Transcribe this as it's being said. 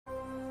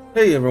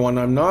Hey everyone,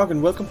 I'm Nog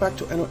and welcome back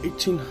to Anno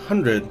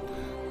 1800.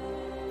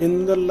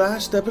 In the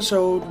last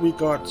episode we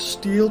got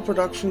steel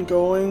production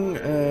going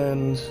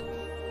and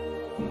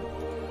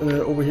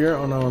over here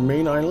on our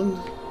main island.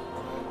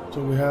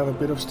 So we have a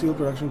bit of steel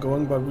production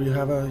going, but we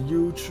have a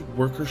huge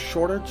worker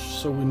shortage,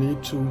 so we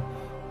need to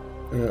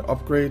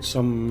upgrade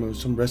some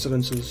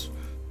residences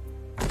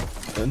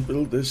and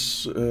build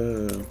this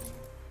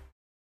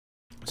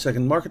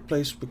second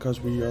marketplace because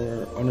we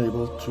are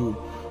unable to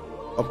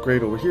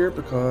upgrade over here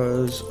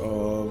because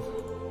of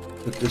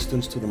the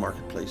distance to the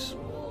marketplace.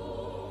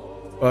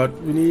 But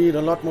we need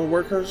a lot more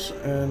workers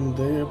and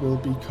they will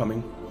be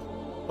coming.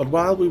 But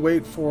while we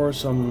wait for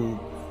some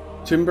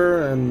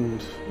timber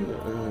and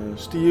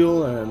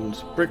steel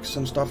and bricks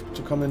and stuff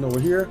to come in over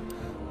here,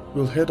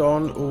 we'll head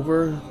on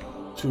over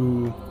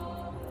to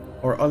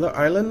our other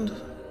island,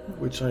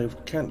 which I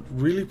can't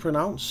really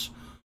pronounce,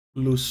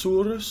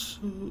 Lusores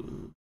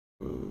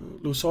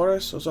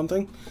or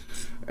something,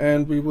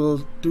 and we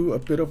will do a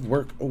bit of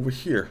work over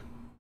here.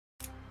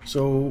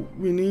 So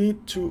we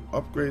need to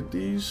upgrade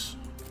these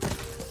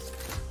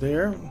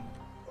there,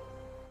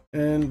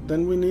 and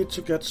then we need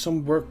to get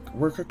some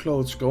worker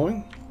clothes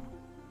going.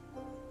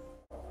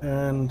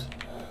 And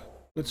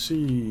let's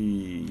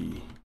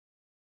see,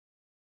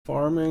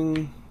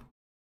 farming,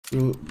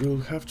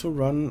 we'll have to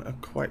run a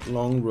quite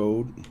long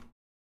road,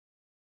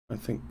 I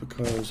think,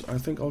 because I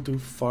think I'll do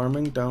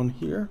farming down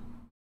here.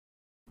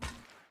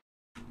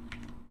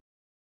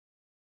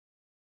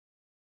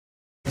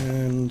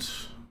 And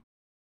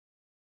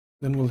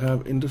then we'll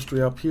have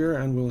industry up here,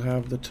 and we'll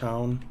have the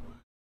town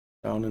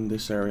down in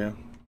this area.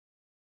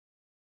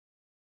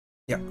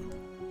 Yeah.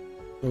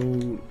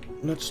 So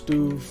let's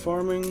do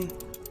farming.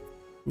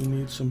 We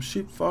need some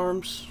sheep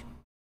farms.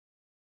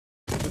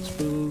 Let's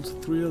build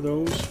 3 of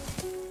those.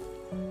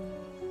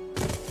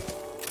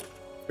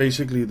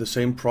 Basically the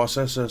same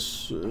process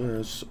as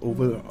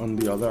over on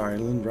the other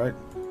island, right?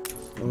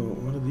 Oh,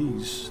 what are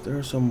these? There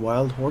are some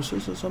wild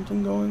horses or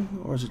something going?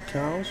 Or is it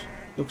cows?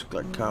 Looks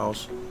like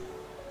cows.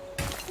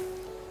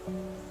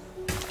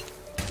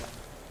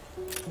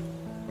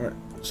 Alright,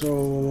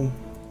 so...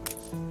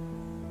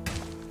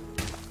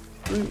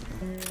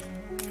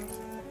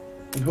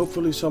 and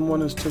hopefully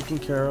someone is taking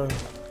care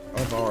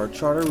of our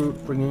charter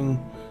route, bringing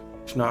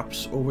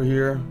schnapps over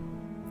here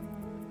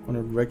on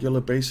a regular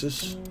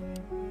basis,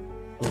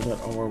 so that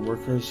our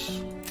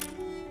workers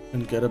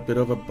can get a bit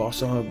of a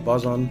buzz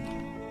on.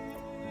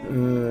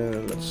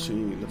 Let's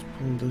see, let's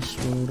pull this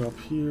road up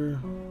here.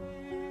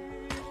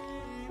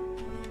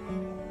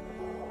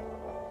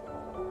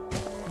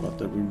 Not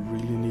that we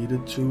really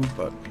needed to,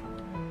 but...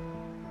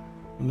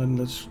 and then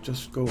let's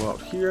just go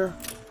out here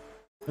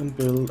and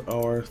build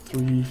our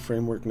 3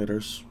 framework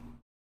knitters.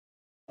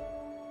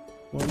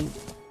 1,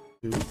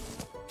 2,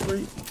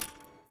 3.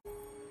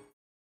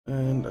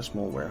 And a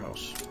small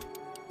warehouse.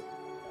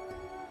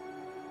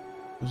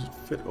 Does it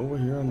fit over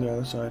here on the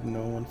other side?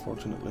 No,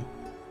 unfortunately.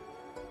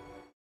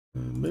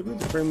 Maybe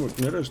the framework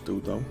knitters do,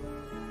 though.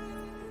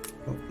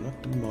 Oh,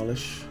 not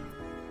demolish.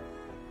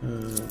 We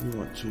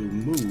want to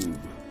move.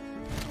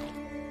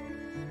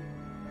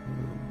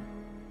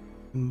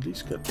 At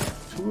least get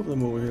 2 of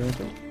them over here, I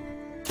think.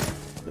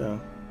 Yeah.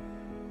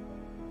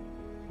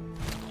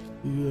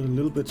 Be a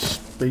little bit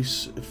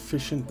space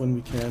efficient when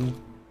we can.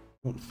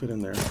 Won't fit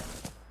in there.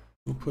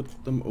 We'll put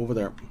them over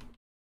there.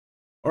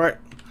 Alright.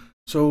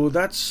 So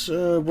that's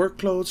work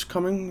clothes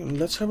coming.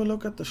 Let's have a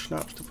look at the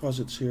schnapps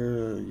deposits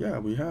here. Yeah,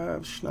 we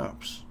have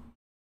schnapps.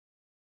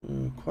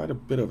 Quite a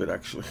bit of it,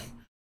 actually.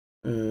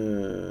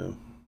 So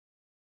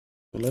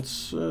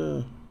let's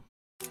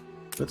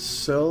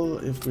sell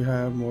if we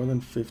have more than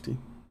 50.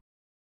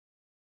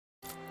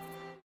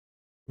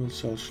 We'll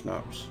sell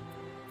schnapps.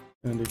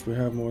 And if we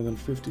have more than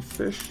 50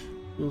 fish,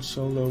 we'll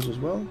sell those as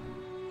well.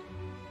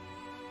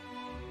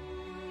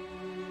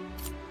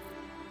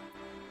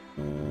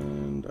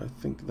 And I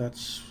think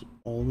that's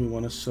all we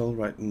want to sell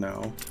right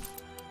now.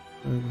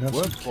 We have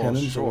some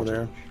cannons over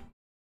there.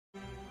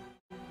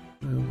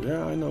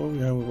 Yeah, I know we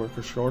have a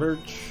worker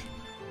shortage.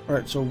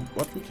 Alright, so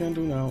what we can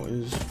do now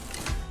is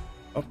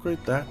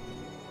upgrade that,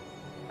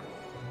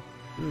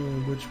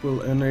 which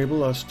will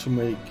enable us to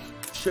make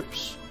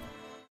ships.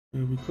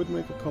 We could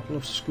make a couple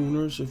of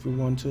schooners if we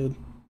wanted.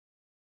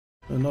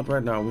 Not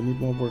right now, we need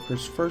more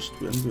workers first,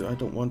 and I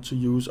don't want to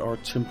use our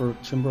timber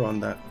on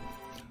that.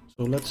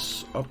 So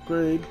let's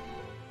upgrade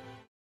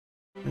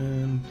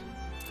and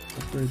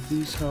upgrade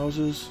these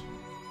houses.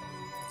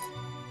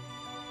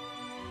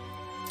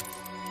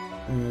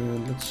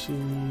 And let's see,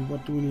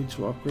 what do we need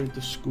to upgrade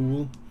the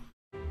school?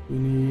 We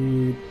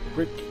need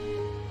brick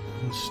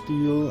and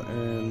steel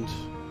and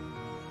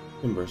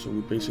timber, so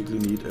we basically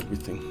need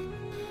everything.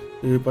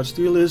 But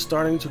steel is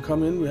starting to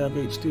come in. We have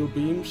 8 steel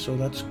beams, so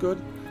that's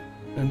good.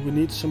 And we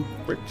need some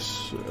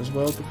bricks as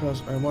well,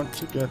 because I want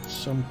to get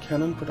some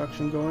cannon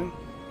production going.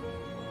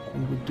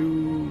 And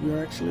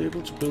we're actually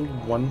able to build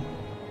 1.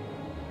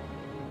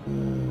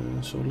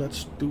 So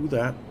let's do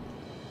that.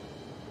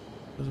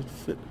 Does it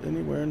fit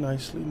anywhere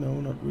nicely? No,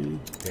 not really.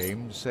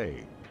 Game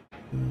say.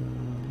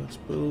 Let's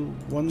build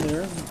 1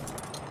 there.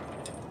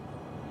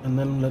 And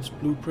then let's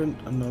blueprint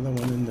another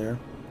one in there.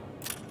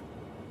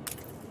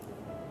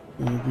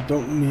 We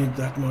don't need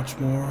that much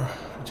more.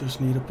 We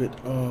just need a bit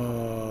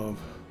of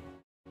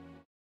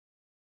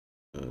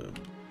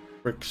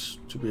bricks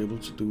to be able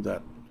to do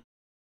that.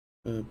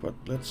 But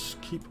let's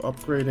keep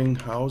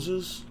upgrading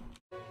houses.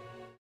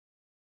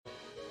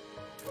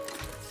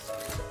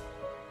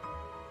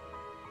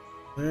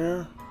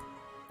 There.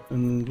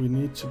 And we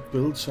need to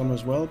build some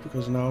as well,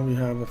 because now we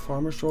have a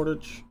farmer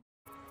shortage.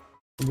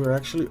 We're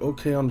actually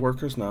okay on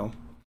workers now.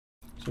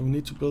 So we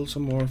need to build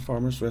some more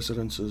farmers'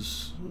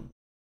 residences.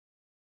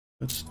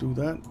 Let's do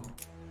that.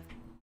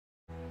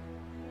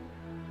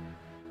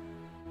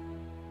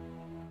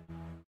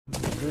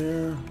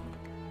 There.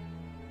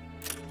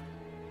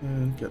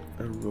 And get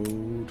a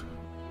road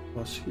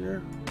across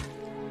here.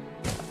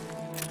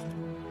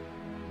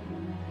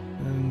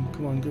 And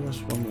come on, give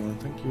us one more.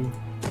 Thank you.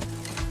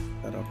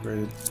 That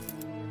upgraded.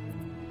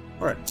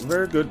 Alright,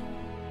 very good.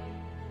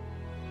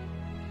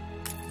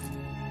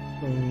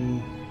 So,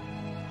 and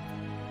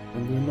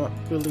we're not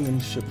building any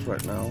ships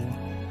right now.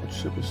 What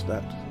ship is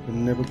that? The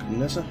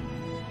Nebuchadnezzar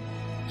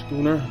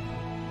schooner.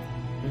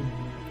 Okay.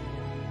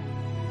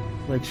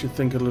 Makes you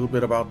think a little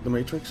bit about the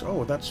Matrix.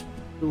 Oh, that's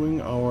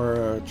doing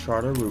our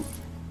charter route.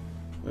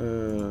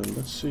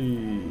 Let's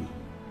see.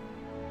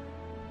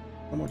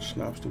 How much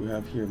snaps do we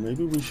have here?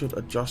 Maybe we should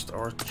adjust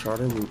our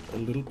charter route a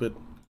little bit.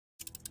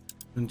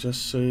 And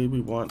just say we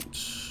want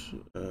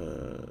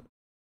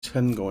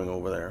 10 going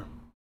over there.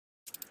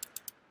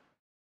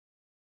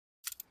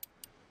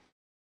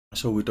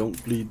 So we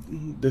don't bleed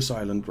this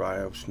island dry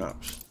of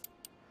snaps.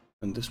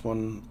 And this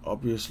one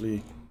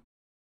obviously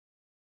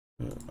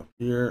up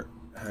here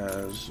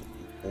has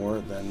more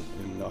than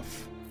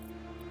enough.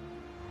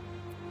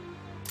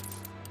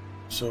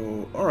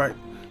 So alright,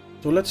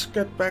 so let's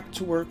get back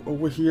to work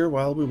over here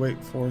while we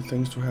wait for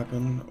things to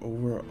happen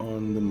over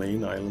on the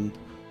main island.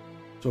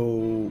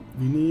 So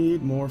we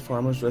need more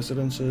farmers'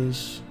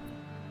 residences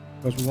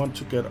because we want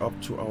to get up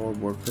to our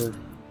worker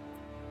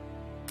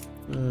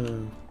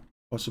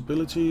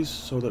possibilities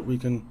so that we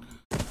can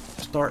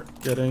start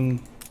getting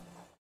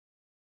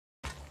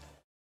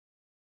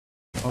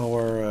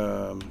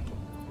our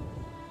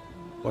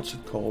what's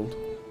it called?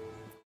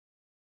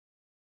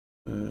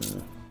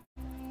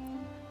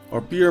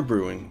 Our beer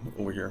brewing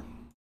over here.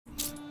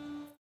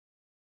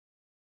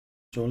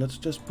 So let's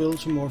just build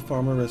some more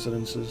farmer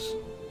residences.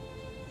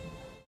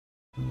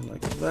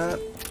 Like that.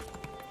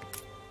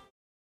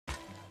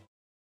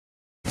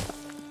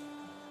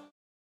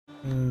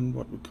 And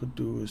what we could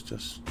do is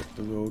just get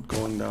the road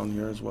going down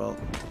here as well.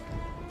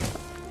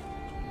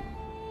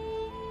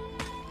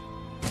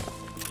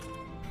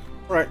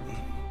 Alright.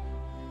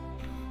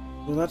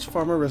 So that's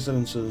farmer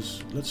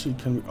residences. Let's see,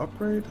 can we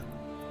upgrade?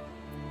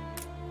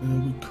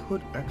 And we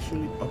could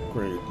actually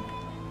upgrade.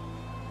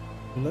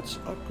 So let's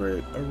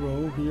upgrade a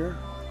row here,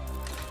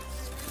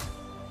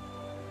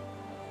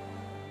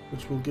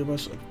 which will give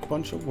us a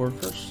bunch of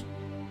workers.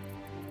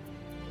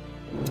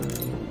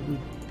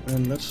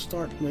 And let's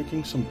start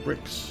making some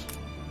bricks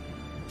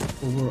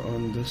over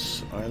on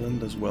this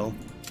island as well.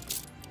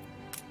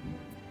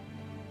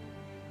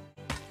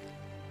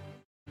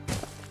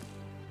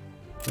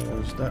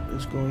 Because that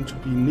is going to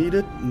be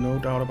needed, no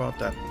doubt about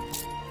that.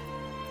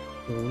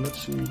 So let's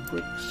see,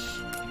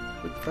 bricks,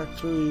 brick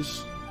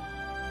factories.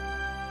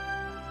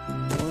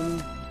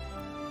 1,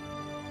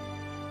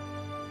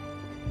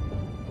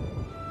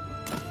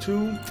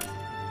 2.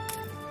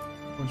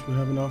 Once we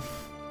have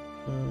enough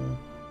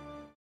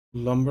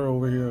lumber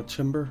over here,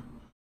 timber,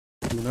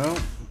 do now.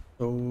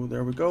 So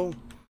there we go.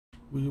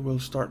 We will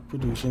start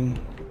producing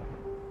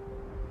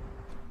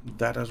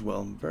that as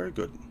well. Very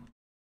good.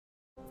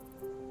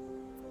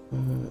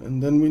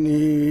 And then we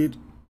need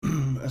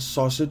a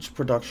sausage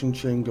production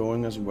chain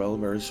going as well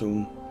very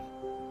soon.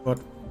 But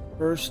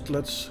first,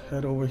 let's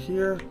head over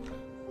here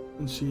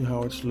and see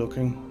how it's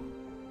looking.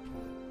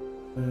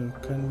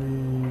 Can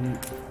we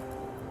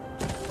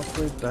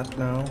upgrade that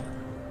now?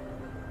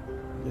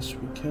 Yes,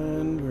 we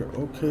can. We're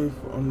okay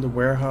on the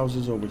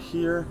warehouses over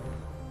here.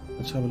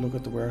 Let's have a look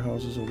at the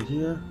warehouses over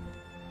here.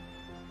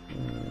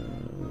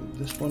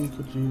 This one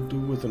could you do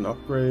with an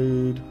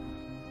upgrade,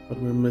 but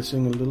we're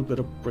missing a little bit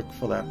of brick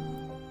for that.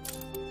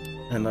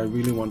 And I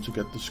really want to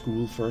get the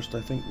school first,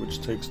 I think,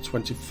 which takes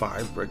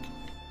 25 brick.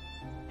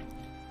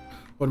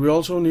 But we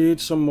also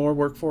need some more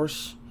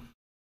workforce.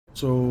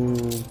 So,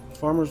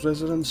 farmers'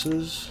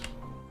 residences.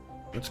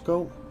 Let's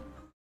go.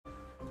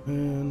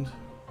 And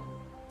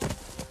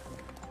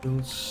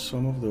build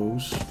some of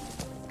those.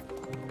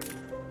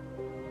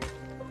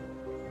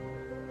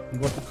 And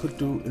what we could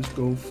do is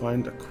go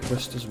find a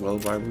quest as well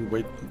while we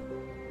wait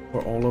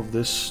for all of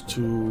this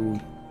to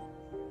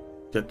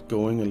get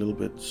going a little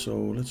bit. So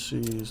let's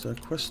see, is there a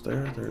quest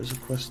there? There is a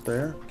quest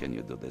there. Can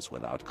you do this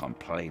without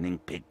complaining,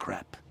 pig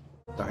crap?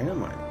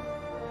 Dynamite.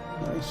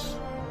 Nice.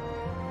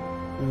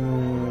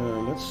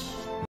 Let's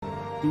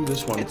do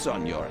this one. It's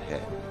on your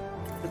head.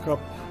 Pick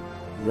up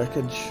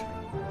wreckage.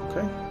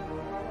 Okay.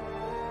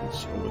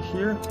 It's over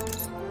here.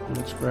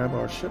 Let's grab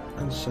our ship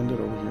and send it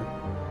over here.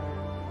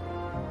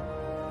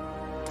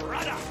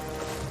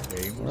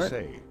 Alright.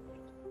 say.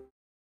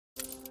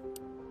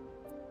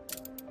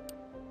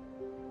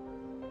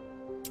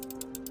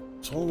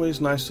 It's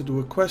always nice to do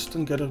a quest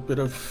and get a bit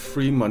of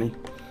free money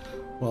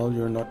while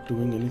you're not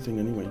doing anything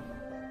anyway.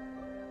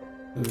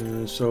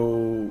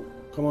 So,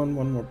 come on,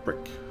 one more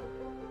brick.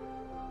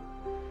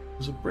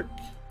 There's a brick.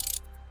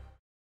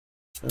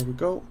 There we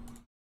go.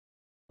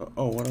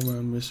 Oh, what am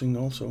I missing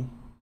also?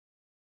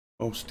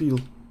 Oh, steel.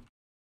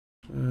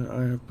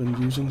 I have been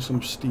using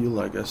some steel,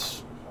 I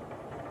guess,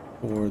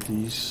 for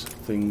these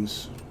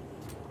things.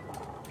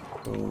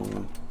 So,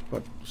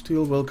 but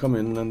steel will come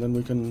in, and then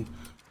we can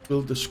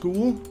build the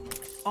school.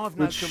 I've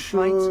no Which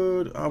complaints.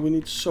 should... we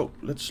need soap.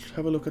 Let's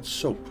have a look at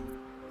soap.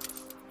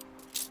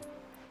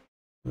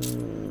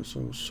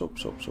 So soap.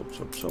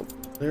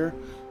 There.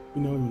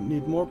 We know we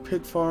need more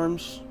pig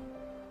farms.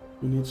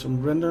 We need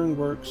some rendering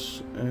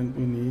works, and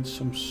we need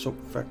some soap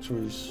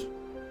factories.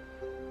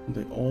 And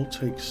they all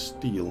take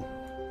steel.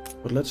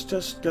 But let's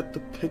just get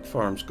the pig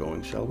farms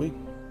going, shall we?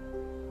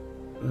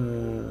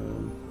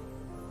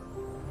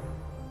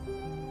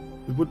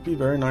 It would be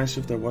very nice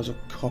if there was a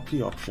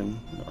copy option.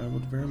 I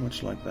would very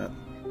much like that.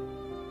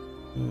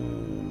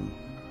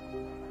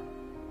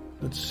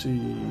 Let's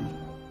see.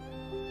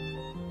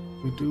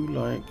 We do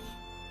like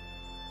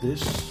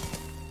this.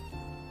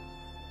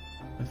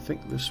 I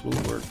think this will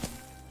work.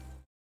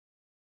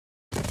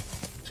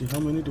 See, how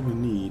many do we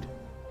need?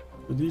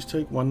 So these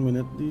take 1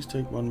 minute, these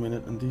take 1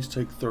 minute, and these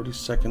take 30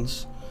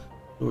 seconds.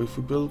 So if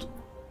we build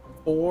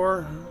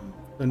 4,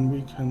 then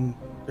we can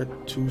get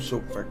 2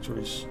 soap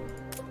factories.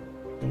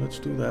 So let's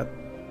do that.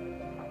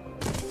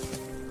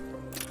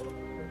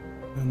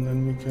 And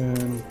then we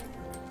can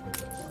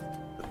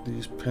get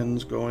these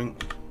pens going.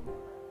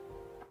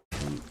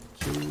 1,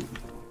 2,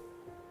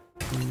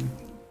 3,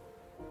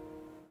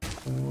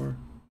 4.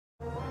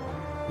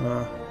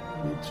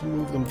 Need to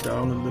move them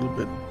down a little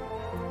bit.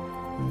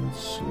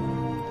 Let's see.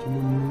 Can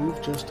we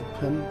move just a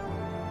pen?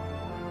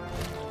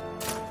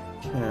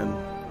 Can.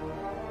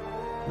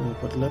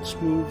 But let's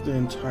move the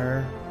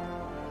entire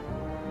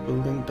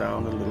building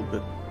down a little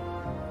bit.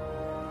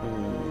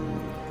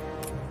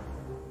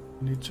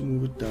 Need to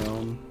move it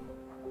down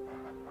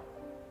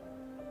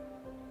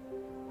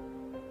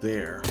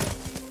there,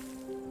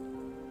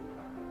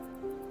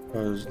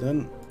 because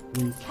then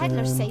we Peddlers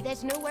can say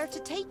there's nowhere to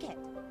take it.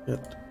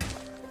 get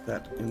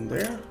that in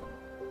there,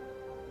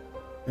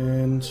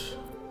 and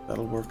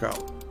that'll work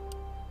out.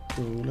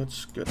 So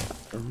let's get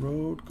a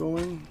road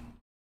going,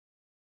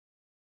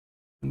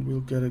 and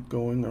we'll get it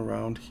going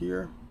around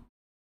here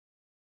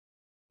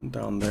and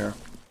down there.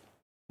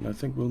 And I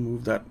think we'll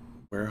move that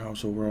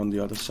warehouse over on the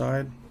other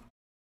side.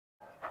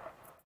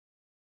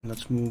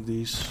 Let's move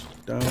these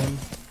down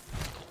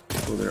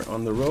so they're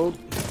on the road,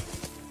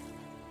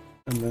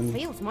 and then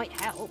Fields might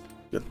help.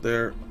 get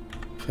their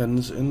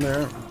pens in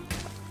there.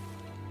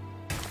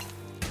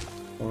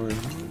 Or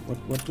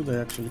what do they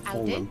actually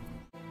call them?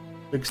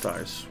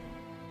 Pigsties.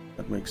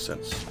 That makes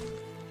sense.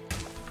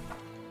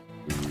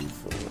 3,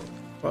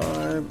 4,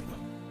 5,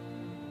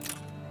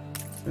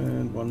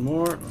 and one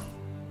more.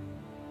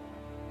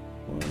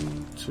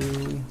 1,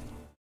 2,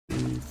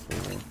 3,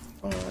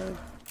 4, 5.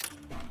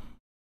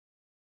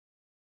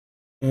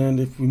 And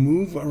if we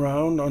move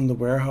around on the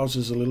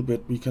warehouses a little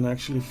bit, we can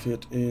actually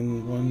fit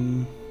in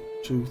 1,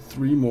 2,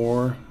 3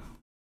 more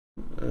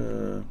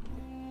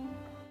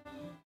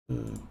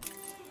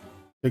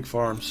pig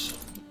farms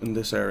in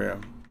this area,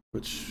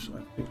 which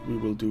I think we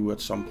will do at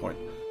some point.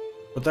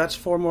 But that's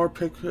 4 more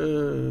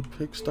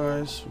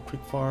pigsties,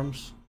 pig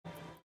farms.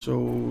 So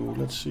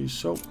let's see,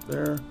 soap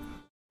there,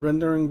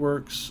 rendering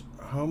works.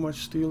 How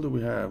much steel do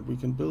we have? We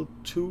can build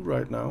 2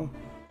 right now.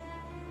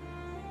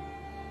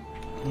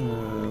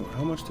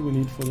 How much do we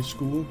need for the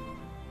school?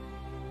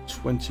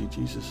 20,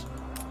 Jesus.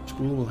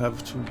 School will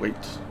have to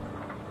wait.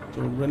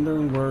 So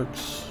rendering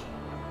works.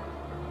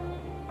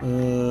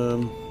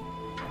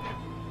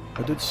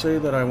 I did say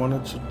that I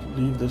wanted to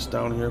leave this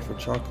down here for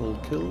charcoal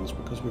kilns,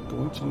 because we're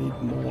going to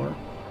need more.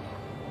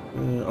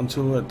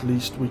 Until at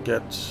least we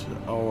get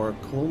our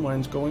coal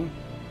mines going.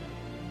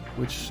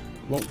 Which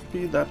won't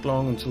be that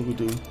long until we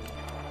do.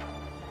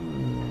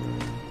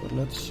 But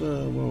let's,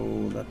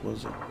 whoa, that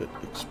was a bit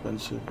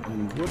expensive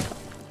in wood.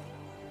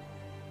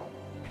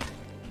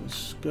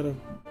 Let's get a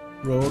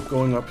road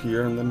going up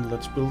here, and then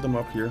let's build them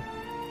up here.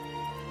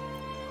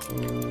 So,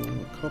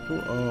 a couple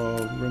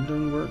of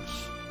rendering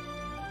works.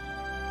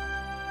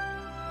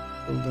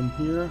 Build them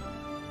here.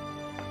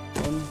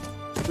 1,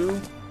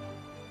 2.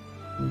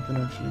 We can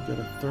actually get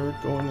a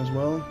 3rd going as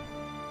well.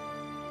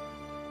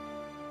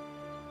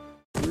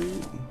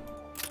 3.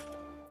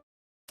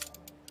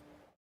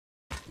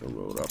 The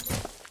road up.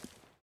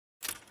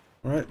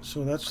 Alright,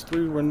 so that's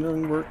 3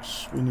 rendering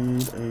works. We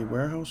need a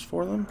warehouse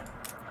for them.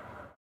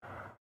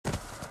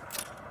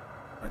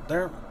 Right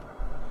there.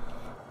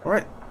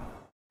 Alright.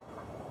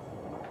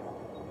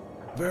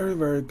 Very,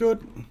 very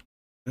good.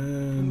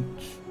 And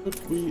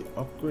should we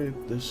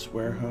upgrade this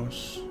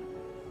warehouse?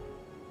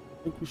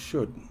 I think we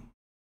should.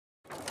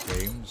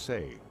 Same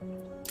say.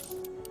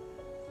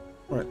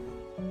 Right.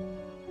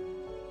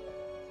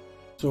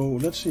 So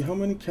let's see, how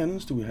many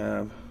cannons do we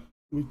have?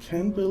 We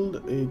can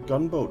build a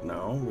gunboat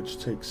now,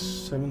 which takes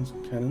 7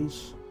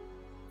 cannons.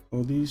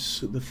 Oh,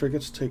 the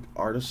frigates take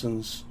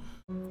artisans,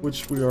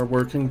 which we are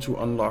working to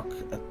unlock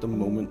at the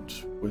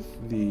moment with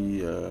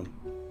the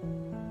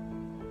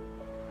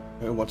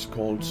what's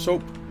called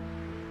soap,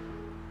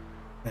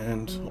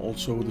 and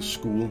also the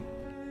school.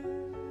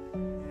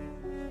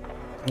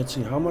 Let's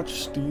see, how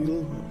much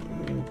steel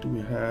do we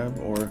have,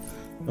 or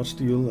not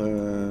steel,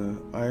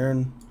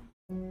 iron.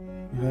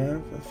 We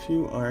have a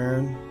few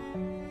iron.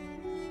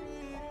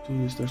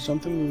 Is there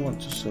something we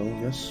want to sell?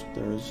 Yes,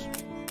 there is.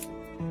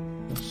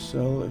 Let's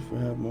sell if we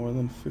have more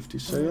than 50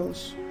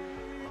 sales.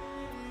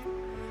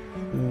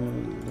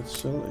 And let's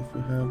sell if we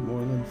have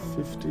more than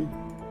 50.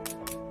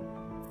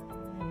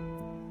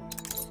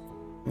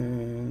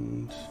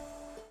 And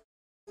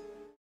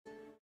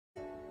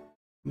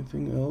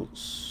anything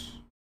else?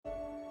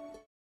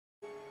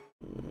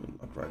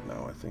 Not right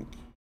now, I think.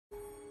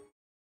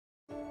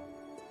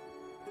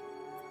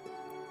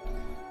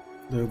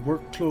 The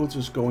work clothes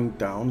is going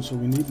down, so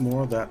we need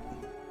more of that.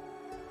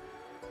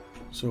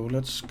 So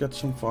let's get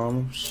some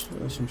farms,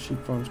 some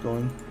sheep farms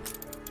going.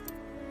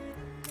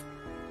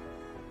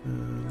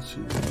 Let's see,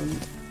 1,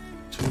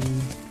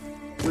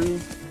 2,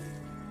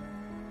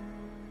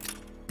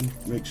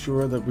 3. Make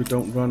sure that we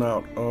don't run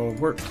out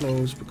of work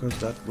clothes, because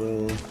that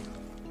will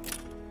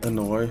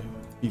annoy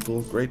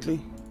people greatly,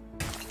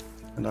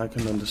 and I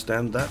can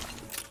understand that.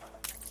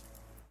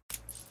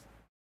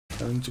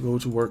 Having to go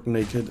to work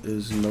naked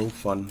is no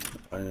fun,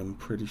 I am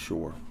pretty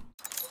sure.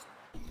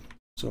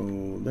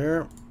 So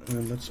there,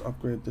 and let's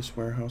upgrade this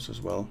warehouse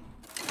as well.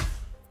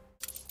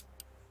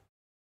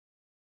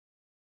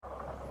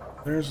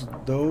 There's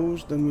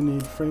those, then we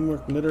need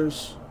framework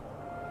knitters,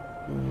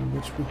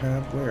 which we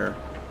have where?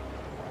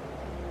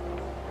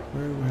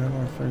 Where do we have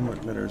our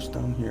framework knitters?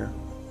 Down here.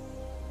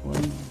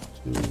 1,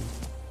 2,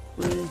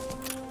 3,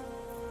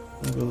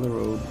 and build the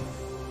road.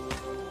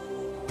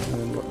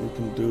 And what we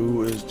can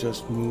do is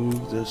just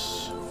move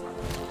this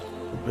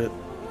a bit.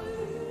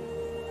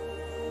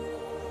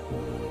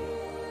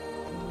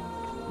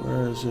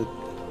 Where is it?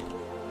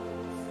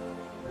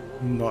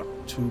 Not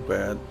too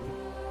bad.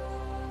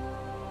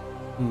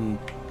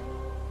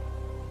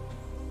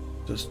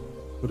 Just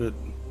put it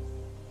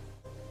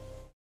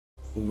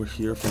over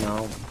here for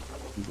now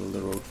and build a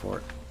road for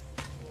it.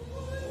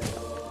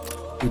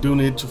 We do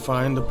need to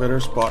find a better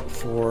spot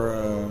for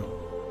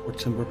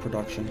timber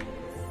production.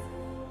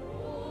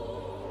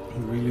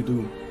 We really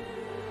do.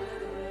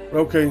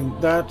 Okay,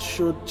 that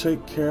should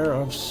take care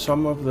of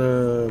some of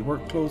the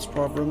work clothes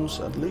problems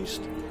at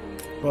least.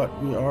 But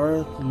we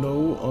are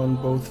low on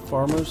both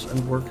farmers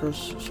and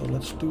workers, so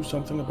let's do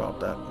something about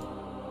that.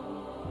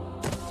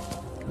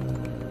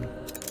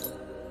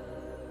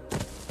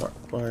 Start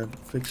by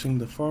fixing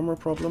the farmer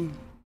problem.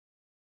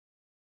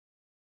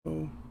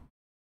 So,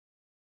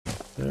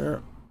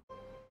 there.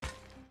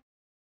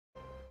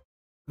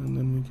 And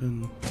then we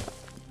can go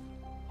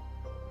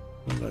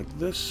like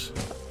this.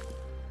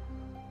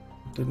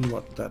 Didn't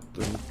want that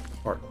little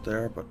part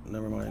there, but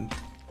never mind.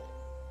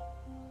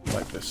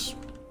 Like this.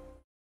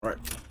 Right.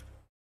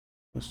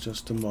 Let's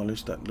just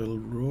demolish that little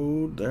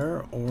road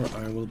there, or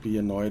I will be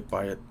annoyed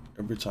by it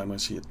every time I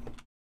see it.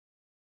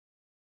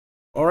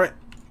 Alright.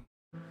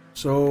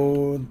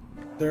 So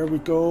there we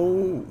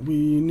go.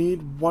 We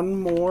need one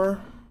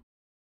more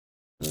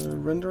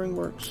rendering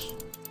works.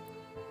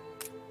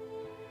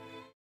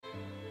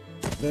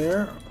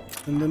 There.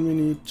 And then we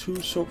need 2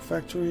 soap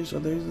factories. Are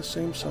they the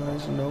same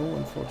size? No,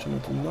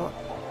 unfortunately not.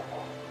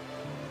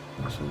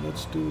 So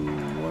let's do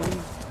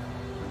 1,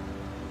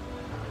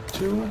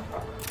 2.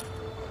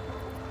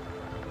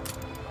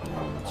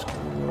 And let's get a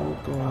road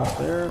going up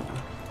there.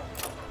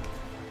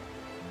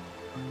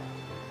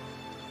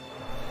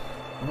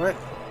 Alright.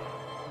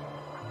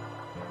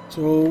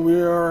 So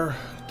we are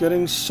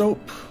getting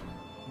soap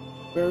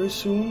very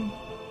soon.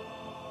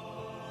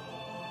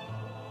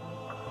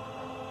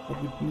 But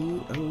we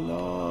need a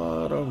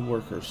lot of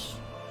workers.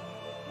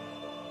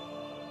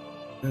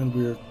 And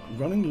we're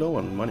running low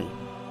on money.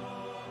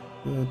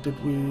 Did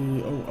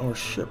we... Oh, our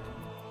ship.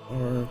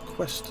 Our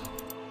quest.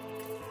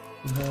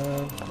 We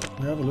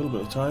have a little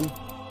bit of time.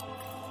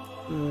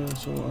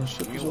 So our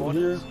ship is over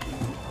here.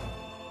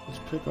 Let's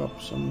pick up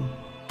some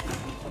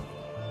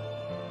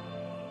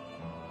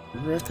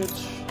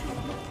wreckage.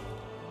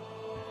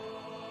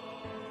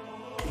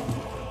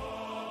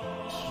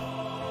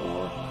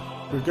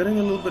 We're getting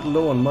a little bit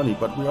low on money,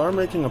 but we are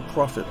making a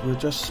profit. We're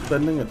just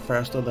spending it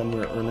faster than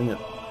we're earning it.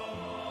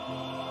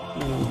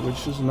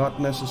 Which is not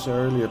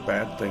necessarily a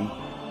bad thing.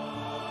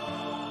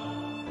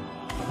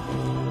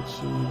 Let's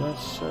see,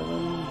 that's 7,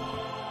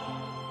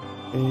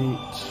 8,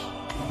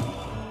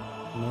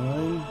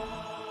 9.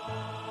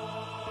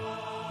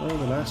 Oh,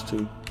 the last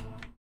 2.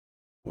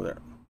 Over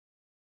there.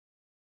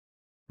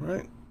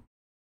 Right.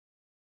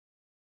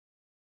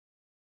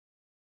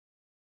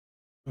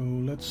 So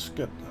let's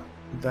get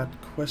that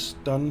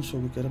quest done so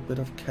we get a bit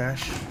of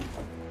cash.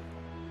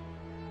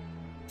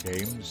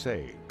 Game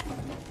saved.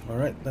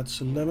 Alright,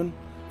 that's 11.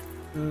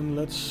 And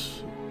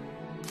let's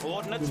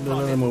Coordinates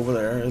Little them over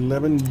there.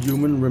 11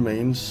 human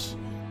remains.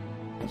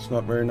 That's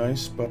not very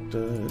nice, but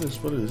it is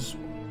what it is.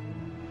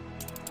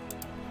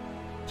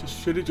 It's a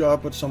shitty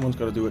job, but someone's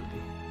got to do it.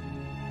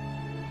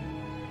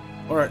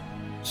 Alright,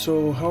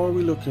 so how are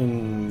we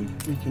looking?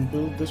 We can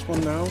build this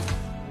one now,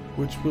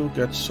 which will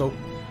get soap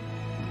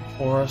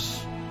for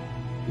us.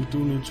 We do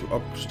need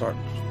to start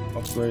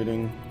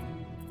upgrading.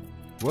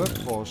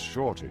 Workforce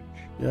shortage.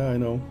 Yeah, I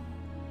know.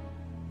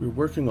 We're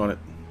working on it.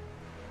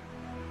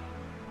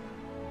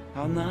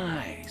 How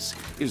nice.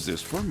 Is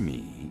this for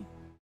me?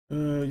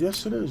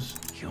 Yes it is.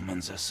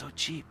 Humans are so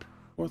cheap.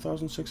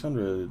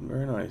 4,600,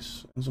 very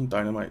nice. And some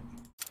dynamite.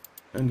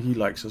 And he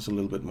likes us a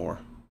little bit more,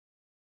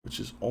 which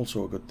is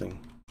also a good thing.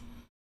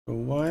 So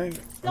why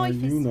are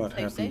you not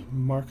happy?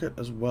 Market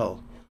as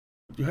well.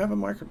 But you have a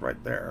market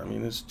right there. I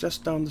mean, it's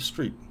just down the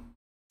street.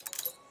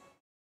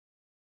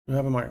 You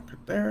have a market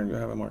there, you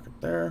have a market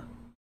there.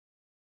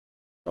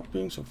 Stop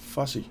being so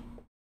fussy.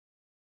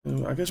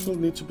 I guess we'll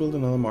need to build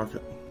another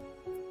market.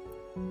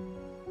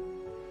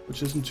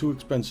 Which isn't too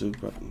expensive,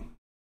 but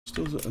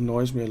still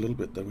annoys me a little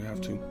bit that we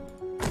have to.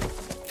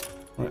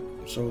 Right,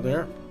 so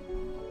there.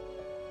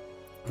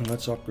 And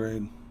let's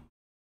upgrade.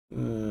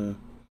 This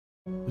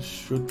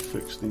should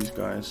fix these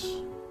guys.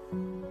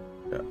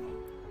 Yeah.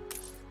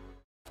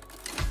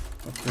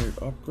 Upgrade,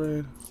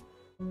 upgrade.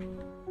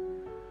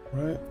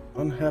 Right,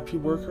 unhappy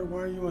worker,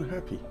 why are you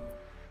unhappy?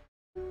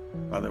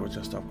 Oh, they were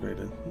just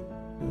upgraded.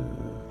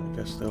 I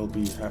guess they'll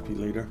be happy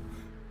later.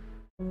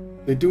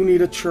 They do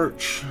need a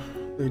church.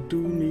 They do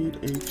need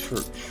a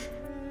church.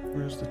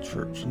 Where's the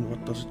church and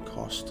what does it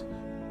cost?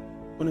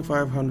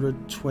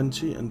 2,500,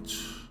 20 and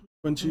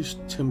 20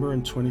 timber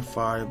and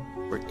 25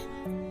 brick.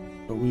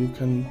 So we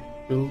can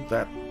build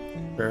that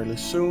fairly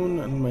soon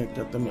and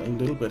get them a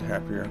little bit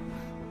happier.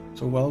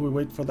 So while we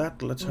wait for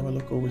that, let's have a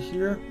look over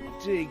here.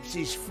 Diggs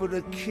is full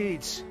of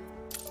kids.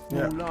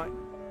 Yeah. More like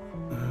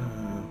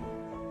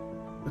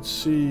Let's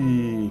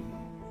see.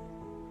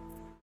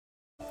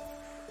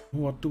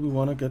 What do we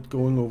want to get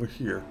going over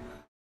here?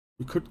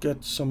 We could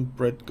get some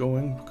bread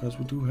going because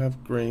we do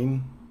have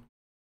grain.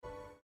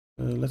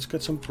 Let's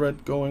get some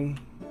bread going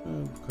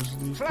because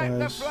these Plant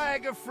guys. the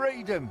flag of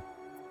freedom.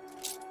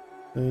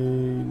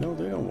 No,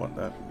 they don't want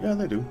that. Yeah,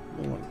 they do.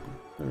 They want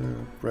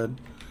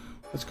bread.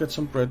 Let's get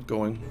some bread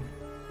going.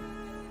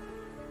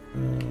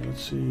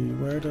 Let's see.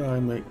 Where did I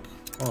make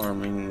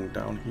farming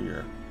down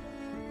here?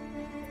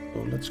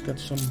 So let's get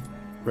some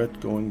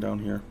bread going down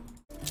here.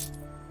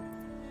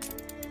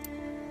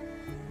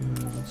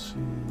 Let's see.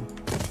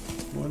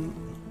 One.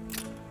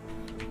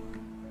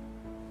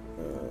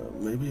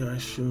 Maybe I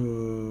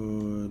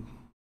should.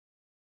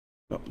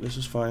 No, this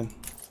is fine.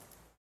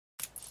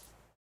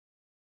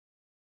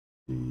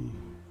 We're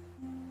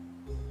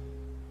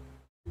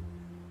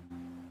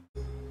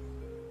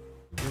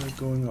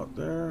going out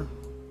there.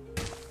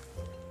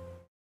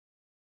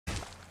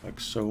 Like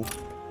so.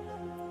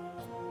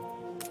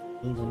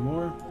 A little bit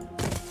more.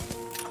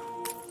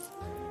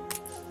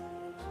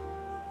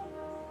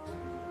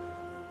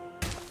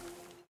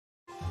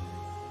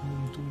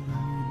 And do I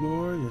need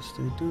more? Yes,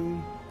 they do.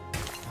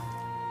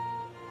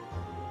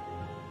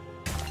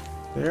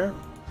 There.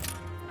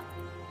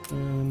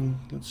 And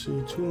let's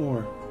see, 2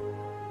 more.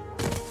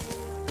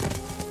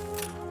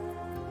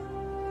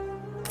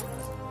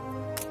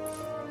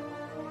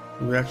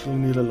 We actually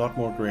need a lot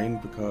more grain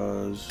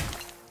because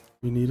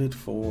we need it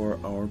for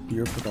our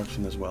beer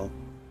production as well.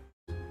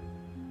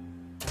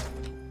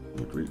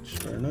 Good reach,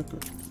 very not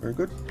good. Very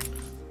good.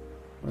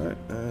 Alright,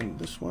 and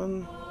this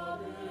one.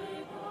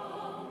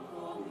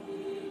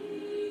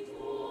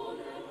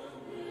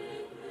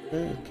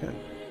 Okay, it can't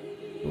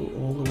go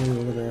all the way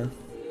over there.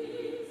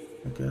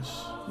 I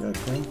guess. Yeah, it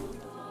can.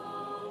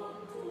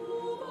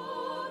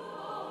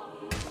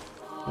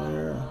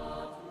 There.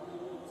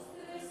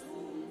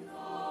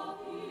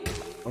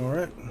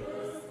 Alright.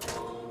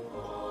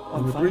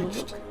 And we've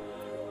reached.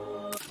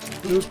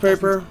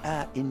 Newspaper.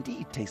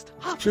 Indeed taste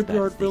hot.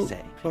 Shipyard built,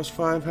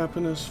 +5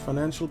 happiness.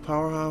 Financial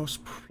powerhouse,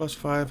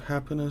 +5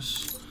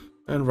 happiness.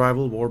 And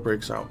rival war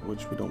breaks out,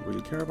 which we don't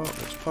really care about.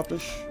 Let's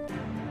publish.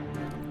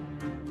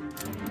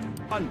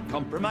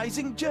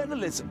 Uncompromising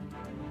journalism.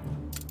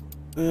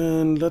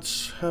 And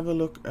let's have a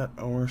look at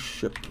our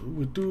ship.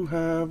 We do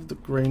have the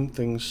grain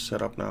things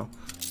set up now.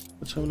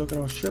 Let's have a look at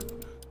our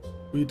ship.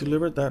 We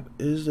delivered that.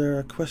 Is there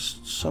a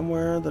quest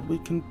somewhere that we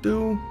can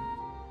do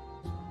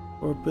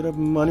for a bit of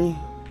money?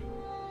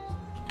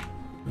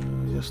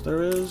 Yes,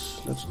 there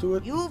is. Let's do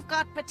it. You've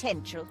got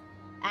potential,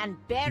 and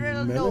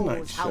Beryl Melanite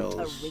knows how to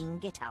shells. wring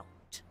it out.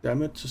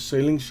 Damage to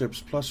sailing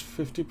ships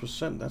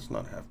 +50%. That's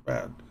not half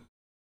bad.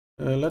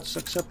 Let's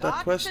accept that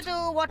Got quest. to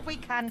do what we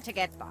can to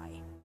get by.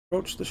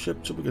 Approach the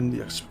ship to begin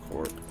the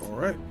escort.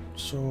 Alright,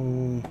 so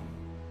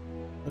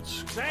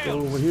let's go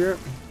over here.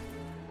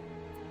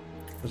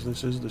 Because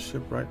this is the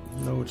ship, right?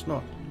 No, it's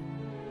not.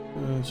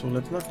 So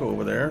let's not go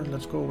over there.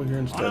 Let's go over here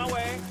instead. On our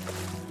way.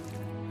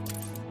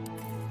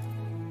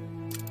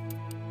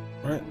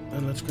 Right,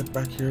 and let's get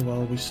back here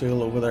while we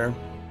sail over there.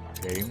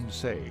 Game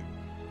saved.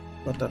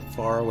 Not that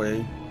far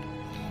away.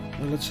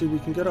 Let's see, we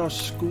can get our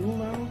school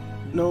now?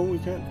 No, we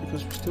can't,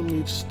 because we still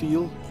need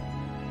steel.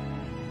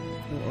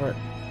 Alright.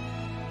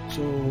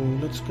 So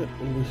let's get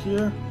over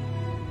here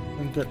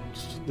and get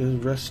the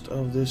rest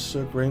of this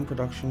grain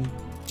production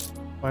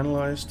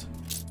finalized.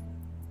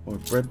 Or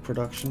bread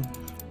production.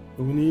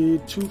 But we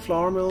need 2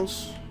 flour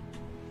mills.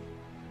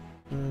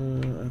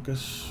 I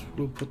guess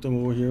we'll put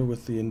them over here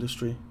with the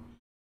industry.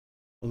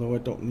 Although I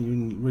don't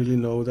even really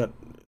know that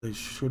they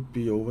should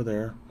be over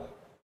there.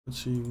 Let's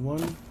see,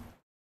 1,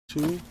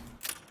 2.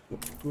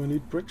 Do I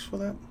need bricks for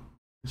that?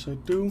 Yes, I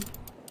do.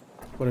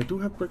 But I do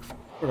have brick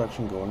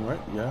production going,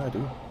 right? Yeah, I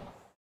do.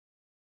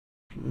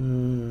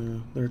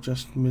 They're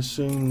just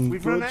missing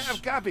We've goods. run out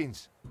of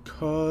cabins.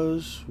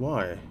 Because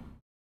why?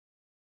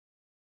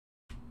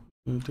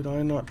 Did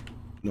I not?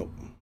 No.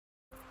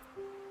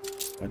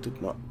 I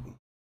did not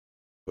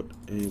put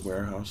a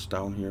warehouse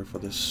down here for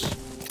this.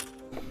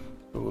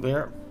 Go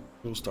there.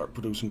 We'll start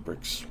producing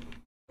bricks.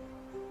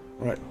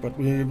 Right, but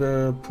we've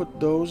put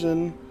those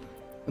in,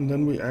 and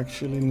then we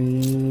actually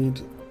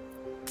need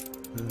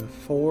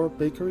 4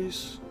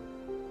 bakeries,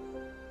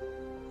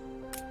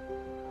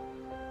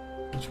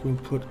 which we'll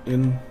put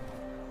in.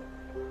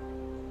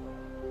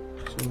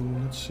 So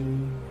let's see.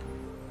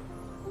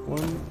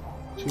 1,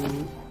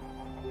 2.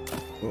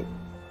 Oh,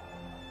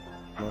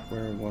 not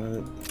where I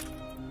wanted it.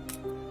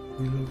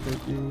 We'll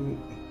put you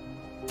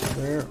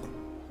there.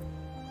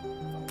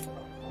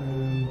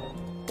 And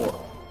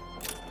 4.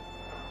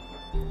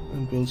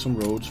 And build some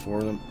roads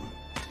for them.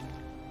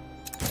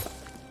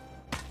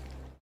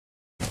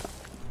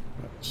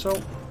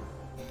 So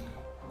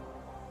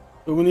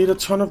we need a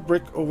ton of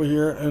brick over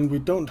here, and we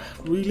don't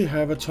really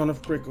have a ton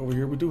of brick over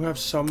here. We do have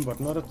some, but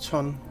not a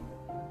ton.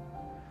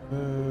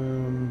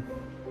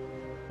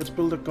 Let's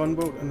build a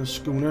gunboat and a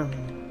schooner.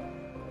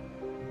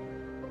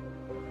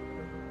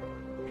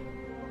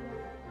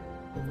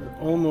 We're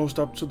almost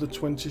up to the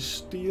 20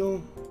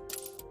 steel.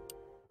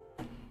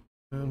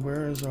 And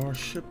where is our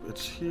ship?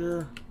 It's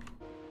here.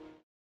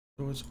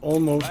 So it's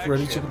almost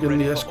ready to begin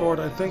the escort,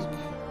 I think.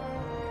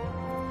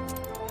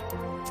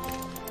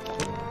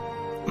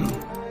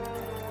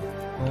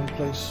 Wrong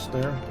place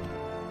there.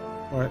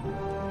 Alright.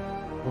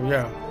 Oh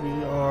yeah,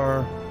 we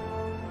are...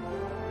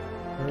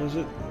 Where is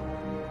it?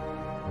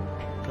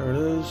 There it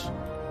is.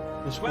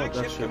 Escort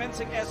that ship.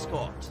 Commencing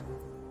escort.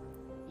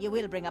 You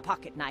will bring a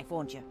pocket knife,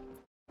 won't you?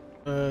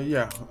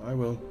 Yeah, I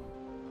will.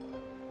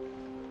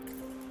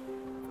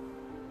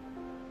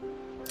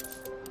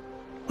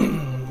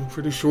 I'm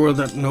pretty sure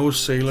that no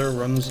sailor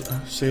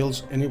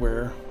sails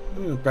anywhere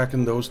back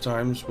in those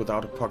times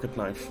without a pocket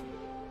knife.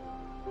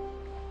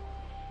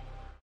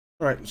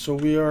 Alright, so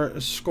we are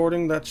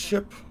escorting that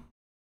ship.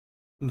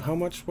 And how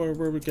much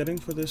were we getting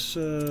for this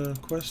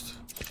quest?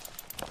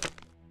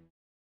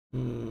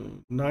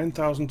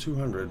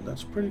 9,200.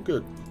 That's pretty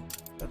good.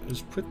 That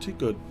is pretty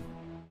good.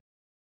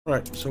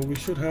 Right, so we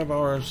should have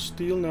our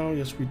steel now.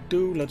 Yes, we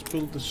do. Let's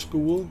build the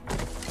school,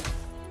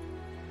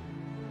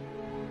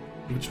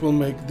 which will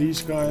make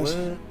these guys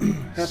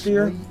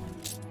happier.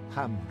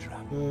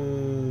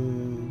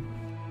 Humdrum.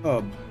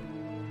 Pub.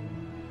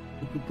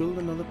 Did we build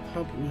another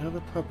pub? We have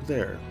a pub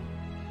there.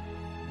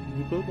 Did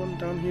we build one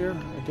down here?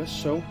 I guess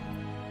so.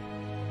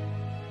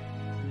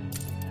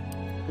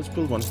 Let's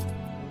build one.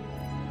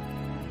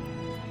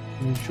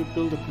 We should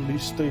build a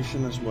police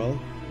station as well.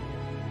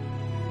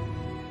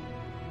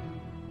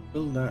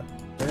 Build that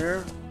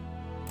there.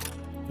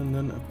 And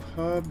then a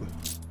pub.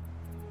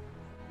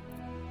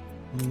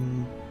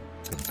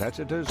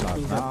 Competitors are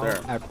now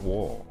at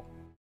war.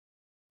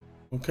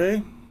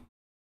 Okay.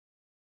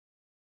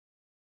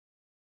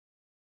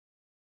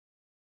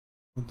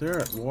 They're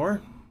at war.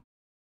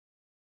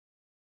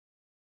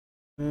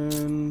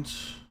 And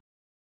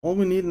all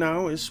we need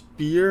now is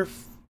beer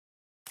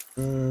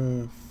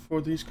for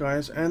these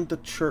guys and the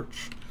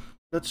church.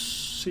 Let's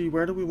see,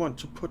 where do we want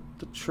to put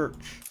the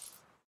church?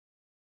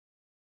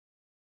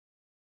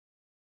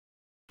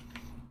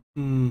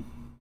 I'd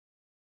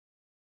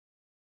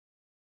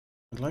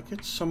like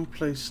it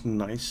someplace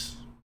nice.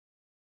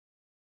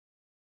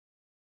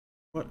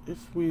 What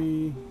if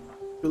we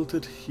built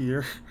it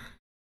here?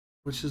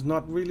 Which is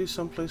not really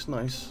someplace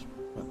nice.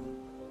 But,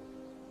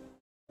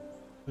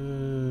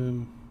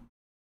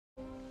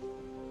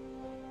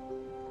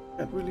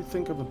 can't really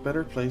think of a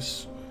better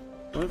place.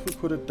 What if we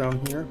put it down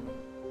here?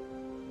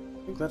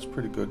 I think that's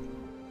pretty good.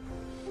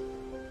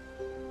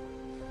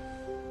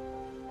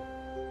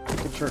 Put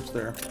the church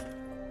there.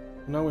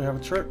 Now we have a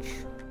church.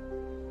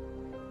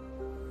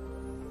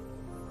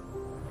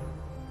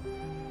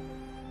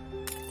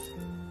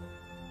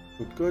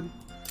 Good.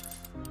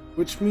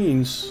 Which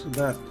means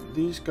that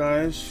these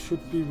guys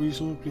should be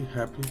reasonably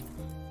happy.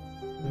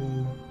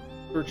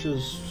 Church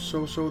is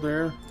so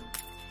there.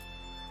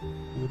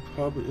 The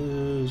pub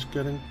is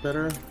getting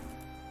better.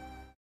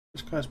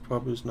 This guy's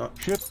pub is not.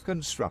 Ship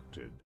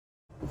constructed.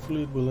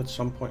 Hopefully it will at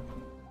some point.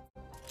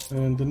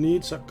 And the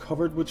needs are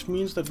covered, which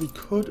means that we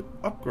could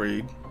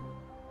upgrade.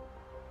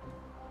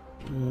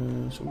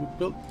 So we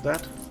built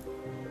that.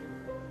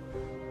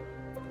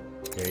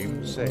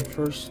 Game saved.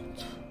 First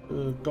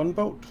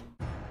gunboat.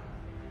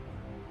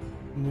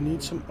 We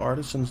need some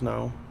artisans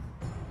now.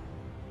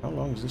 How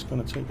long is this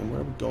gonna take and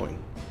where are we going?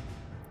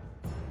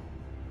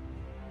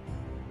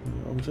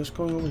 Are we just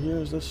going over here?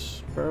 Is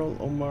this Beryl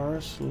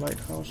O'Mara's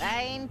lighthouse?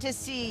 Fine to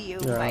see you,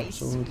 Yeah, Weiss.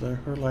 so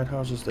her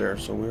lighthouse is there,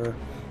 so we're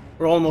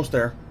almost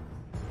there.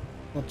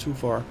 Not too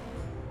far.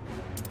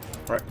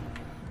 Alright.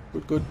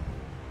 Good.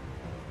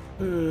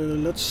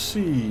 Let's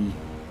see.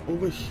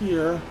 Over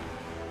here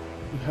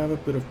we have a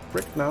bit of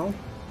brick now,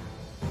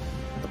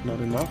 but not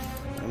enough,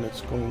 and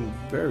it's going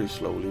very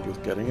slowly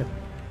with getting it.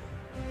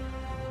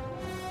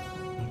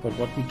 But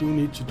what we do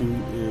need to do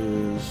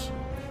is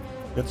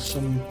get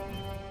some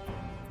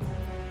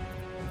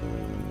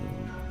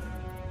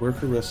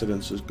worker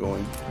residences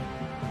going,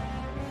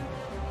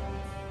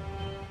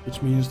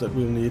 which means that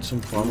we'll need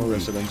some farmer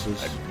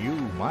residences. A new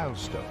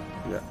milestone.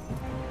 Yeah.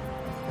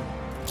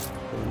 So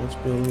let's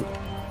build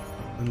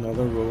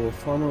another row of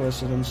farmer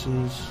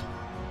residences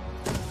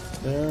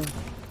there.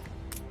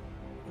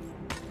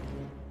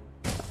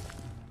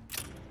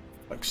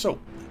 Like so.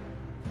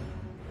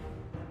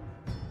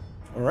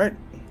 Alright.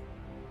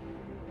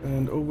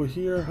 And over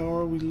here, how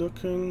are we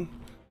looking?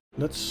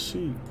 Let's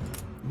see.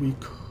 We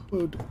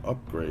could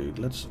upgrade.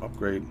 Let's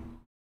upgrade.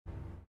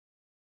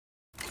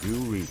 You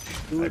reach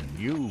a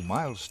new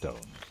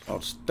milestone.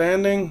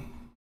 Outstanding.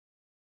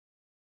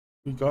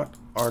 We got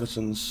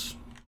artisans,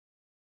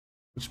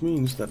 which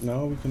means that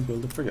now we can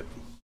build a frigate,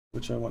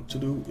 which I want to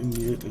do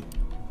immediately.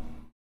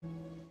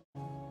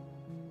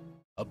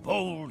 A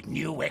bold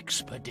new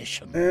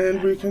expedition.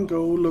 And we can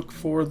go look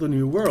for the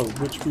new world,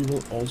 which we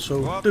will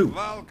also do.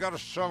 Vulgar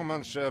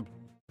showmanship.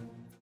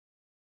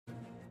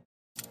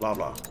 Blah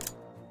blah.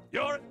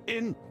 You're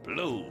in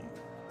bloom.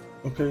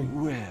 Okay,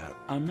 Where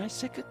are my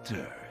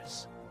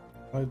secateurs?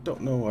 I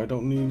don't know. I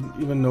don't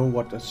even know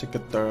what a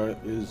secretary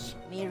is.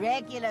 Me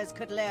regulars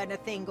could learn a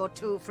thing or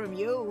two from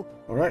you.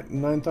 Alright,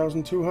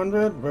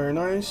 9,200. Very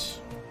nice.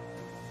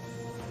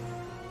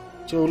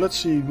 So let's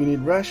see. We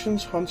need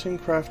rations, hunting,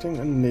 crafting,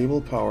 and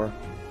naval power.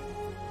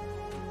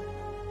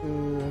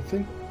 I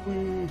think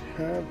we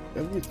have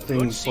everything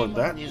Good for seaman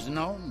that. is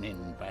known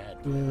in bad.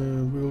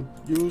 We'll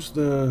use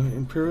the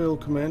Imperial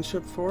command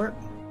ship for it.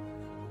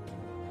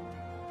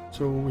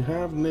 So we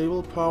have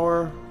naval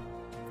power.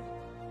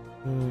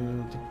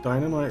 The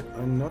dynamite,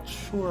 I'm not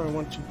sure I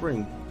want to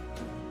bring.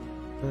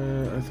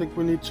 I think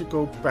we need to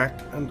go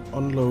back and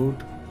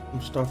unload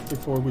some stuff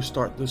before we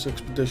start this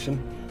expedition.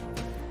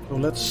 So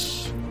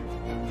let's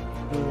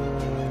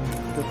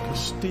get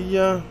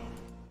Castilla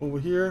over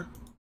here.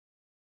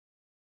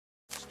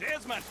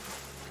 Steersman!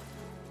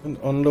 And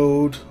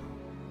unload.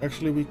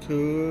 Actually, we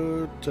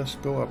could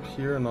just go up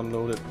here and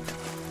unload it.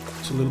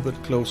 It's a little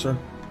bit closer.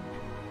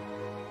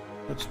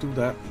 Let's do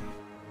that.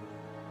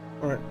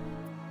 Alright.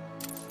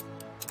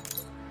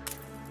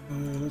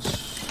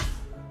 Let's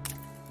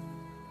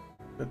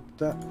get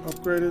that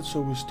upgraded so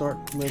we start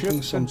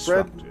making some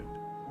bread.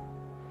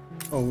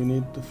 Oh, we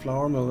need the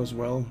flour mill as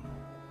well.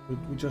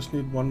 We just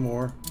need one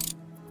more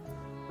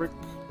brick.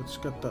 Let's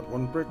get that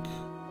one brick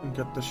and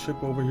get the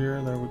ship over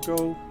here. There we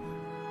go.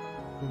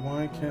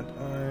 Why can't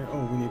I?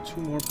 Oh, we need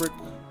 2 more brick.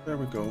 There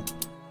we go.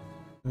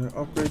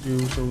 Upgrade you.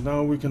 So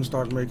now we can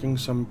start making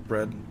some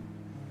bread.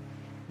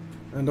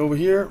 And over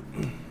here,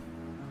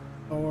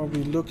 how are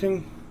we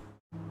looking?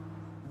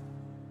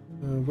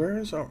 Where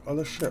is our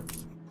other ship?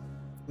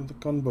 The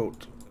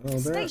gunboat. Oh,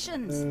 there.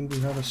 Stations. And we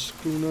have a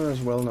schooner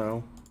as well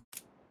now.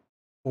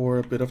 For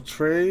a bit of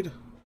trade.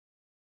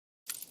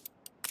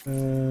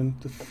 And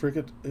the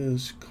frigate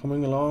is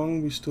coming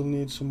along. We still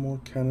need some more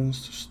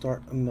cannons to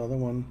start another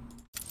one.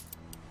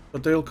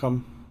 But they'll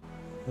come.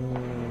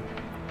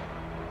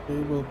 They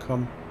will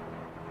come.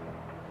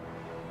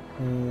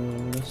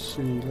 Let's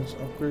see. Let's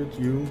upgrade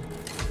you.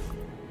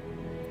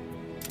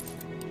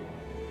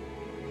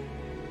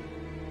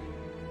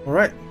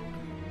 Alright,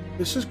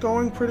 this is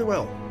going pretty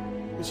well.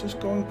 Let's see.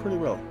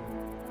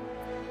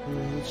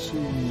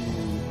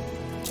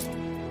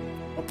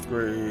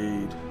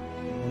 Upgrade.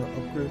 I want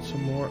to upgrade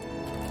some more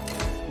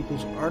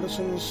people's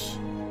artisans.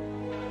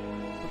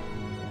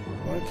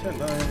 Why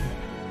can't I?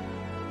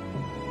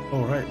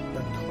 Oh, right,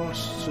 that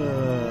costs.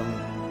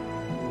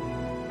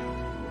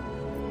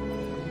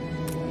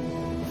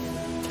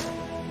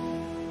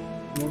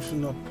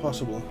 Motion not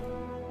possible.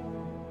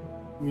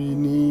 We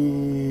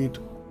need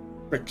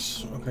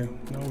bricks. Okay,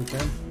 now we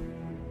can.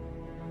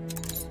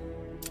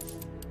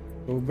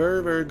 So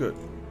very, very good.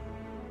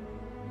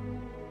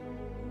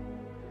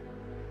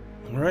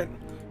 Alright.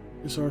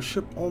 Is our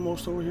ship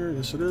almost over here?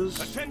 Yes, it is.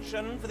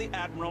 Attention for the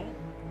Admiral.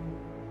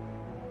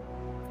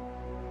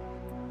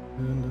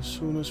 And as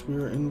soon as we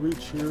are in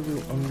reach here,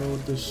 we'll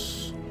unload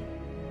this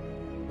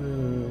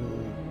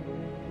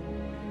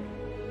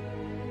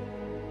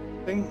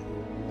thing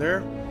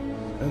there.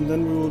 And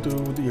then we will do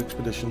the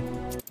expedition.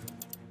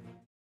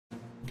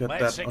 Get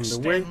Let's that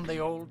underway. extend the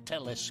old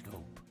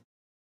telescope.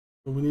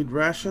 So we need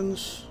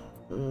rations.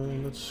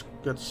 Let's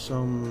get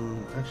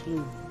some.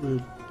 Actually,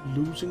 we're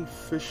losing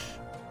fish.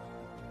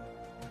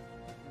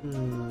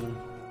 Game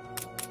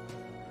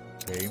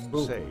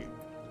Oh. saved.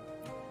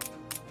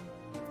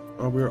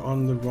 Oh, we're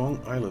on the wrong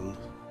island.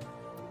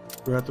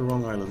 We're at the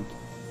wrong island.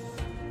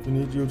 We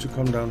need you to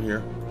come down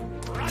here.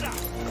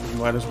 You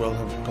might as well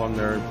have gone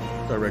there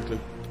directly.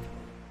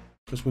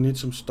 Because we need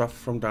some stuff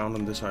from down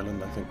on this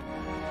island, I think.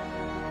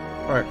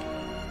 Alright.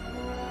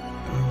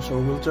 So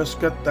we'll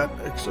just get that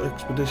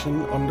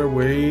expedition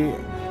underway,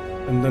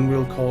 and then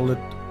we'll call it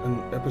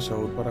an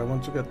episode. But I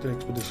want to get the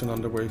expedition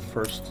underway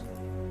first.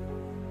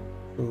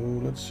 So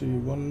let's see,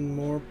 one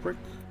more brick.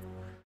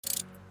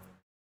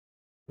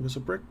 Give us a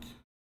brick.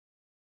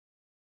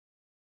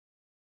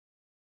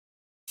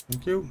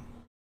 Thank you.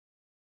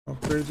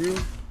 Upgrade you.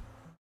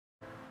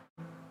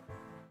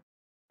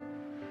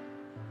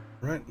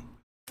 Right.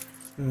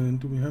 And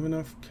do we have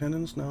enough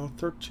cannons now?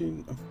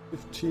 13 of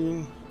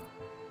 15.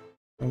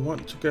 I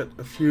want to get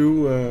a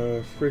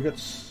few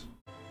frigates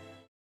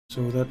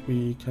so that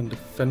we can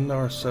defend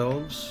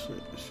ourselves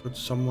should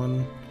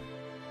someone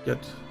get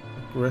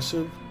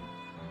aggressive.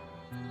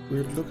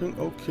 We're looking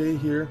okay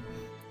here.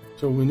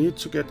 So we need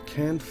to get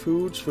canned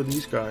foods for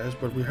these guys,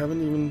 but we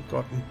haven't even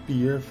gotten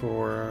beer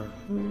for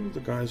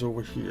the guys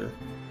over here.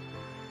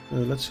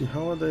 Let's see,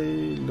 how are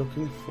they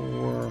looking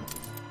for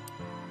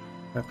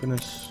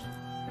happiness?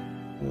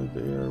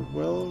 They are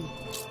well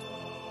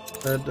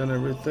fed and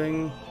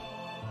everything.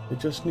 They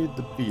just need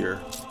the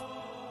beer.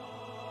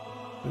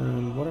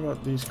 And what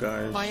about these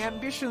guys? My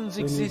ambitions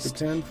They need the exist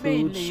canned food,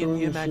 mainly in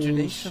sewing the machines,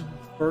 imagination.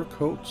 fur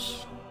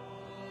coats,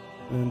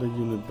 and a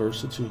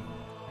university.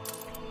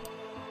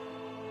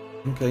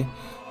 Okay,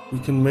 we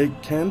can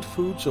make canned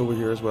foods over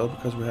here as well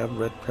because we have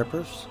red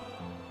peppers,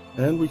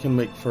 and we can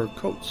make fur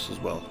coats as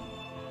well.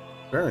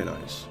 Very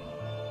nice.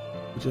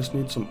 We just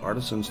need some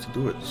artisans to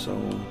do it, so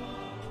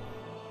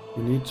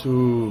we need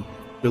to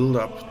build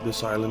up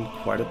this island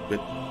quite a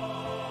bit.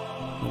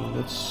 And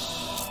let's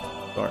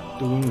start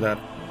doing that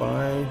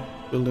by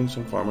building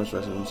some farmers'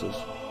 residences.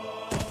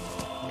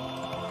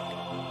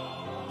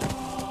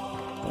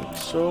 Like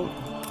so.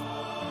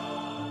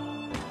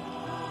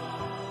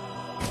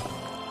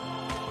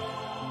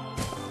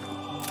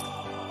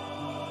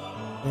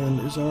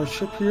 And is our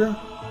ship here?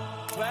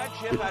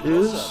 Flagship It at your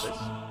is. service.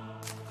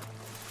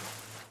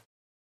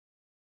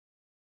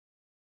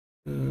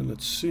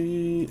 Let's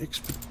see,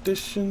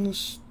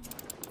 expeditions,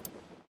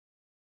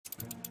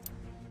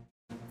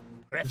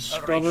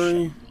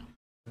 discovery.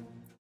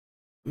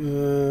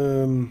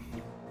 So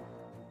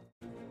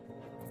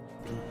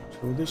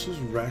this is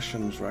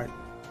rations, right?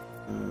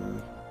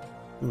 Wait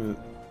a minute.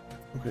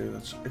 Okay,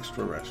 that's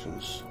extra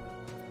rations.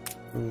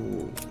 So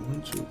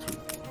 1, 2, 3,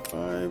 4,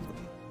 5.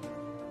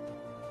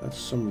 That's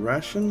some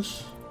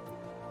rations.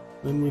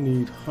 Then we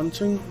need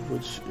hunting,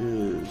 which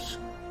is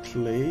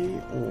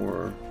clay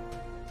or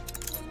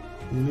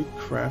we need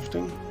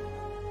crafting.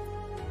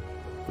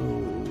 So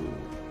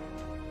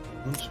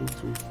 1, 2,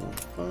 3, 4,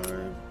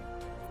 5.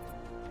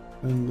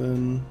 And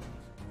then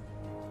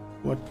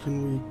what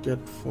can we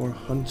get for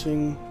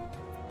hunting?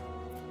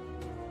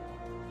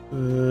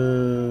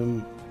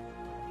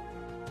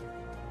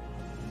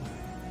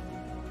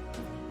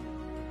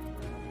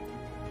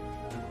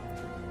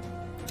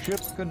 Ship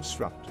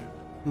constructed.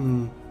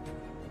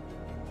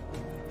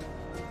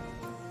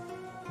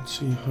 Let's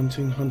see,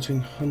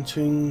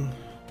 hunting.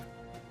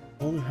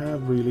 All we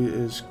have really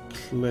is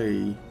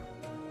clay,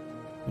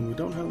 and we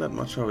don't have that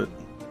much of it.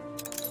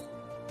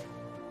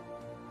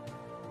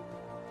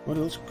 What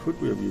else could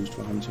we have used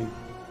for hunting?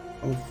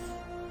 Oh,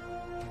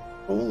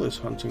 coal is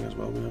hunting as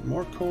well. We have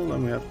more coal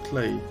than we have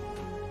clay.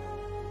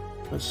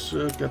 Let's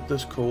get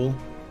this coal,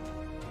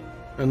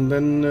 and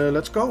then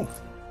let's go.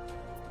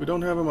 We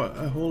don't have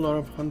a whole lot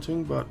of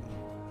hunting, but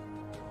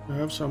we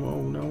have some.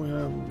 Oh, now we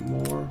have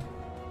more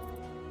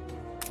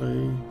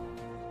clay.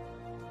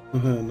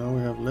 Now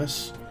we have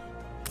less.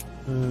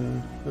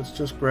 Let's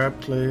just grab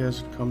clay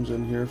as it comes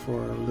in here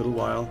for a little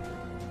while.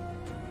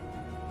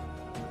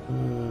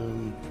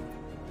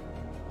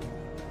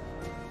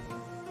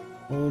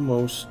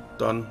 Almost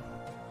done.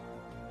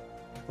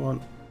 Come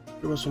on,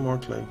 give us some more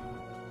clay.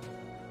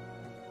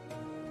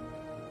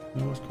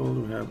 How much coal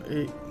do we have?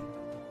 8.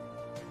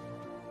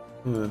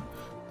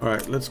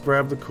 Alright, let's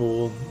grab the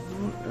coal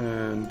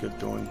and get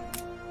going.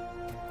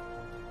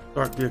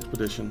 Start the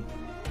expedition.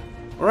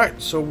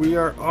 Alright, so we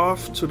are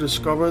off to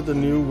discover the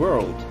new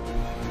world.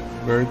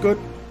 Very good.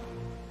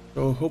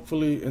 So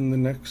hopefully in the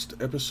next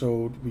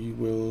episode we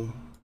will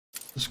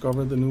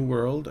discover the new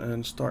world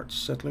and start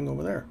settling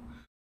over there.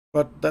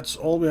 But that's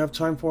all we have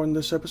time for in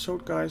this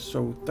episode, guys.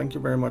 So thank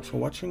you very much for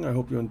watching. I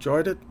hope you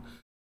enjoyed it.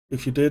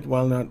 If you did,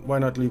 why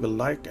not leave a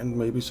like and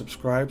maybe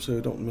subscribe so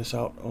you don't miss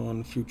out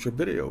on future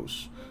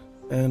videos.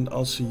 And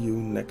I'll see you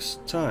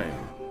next time.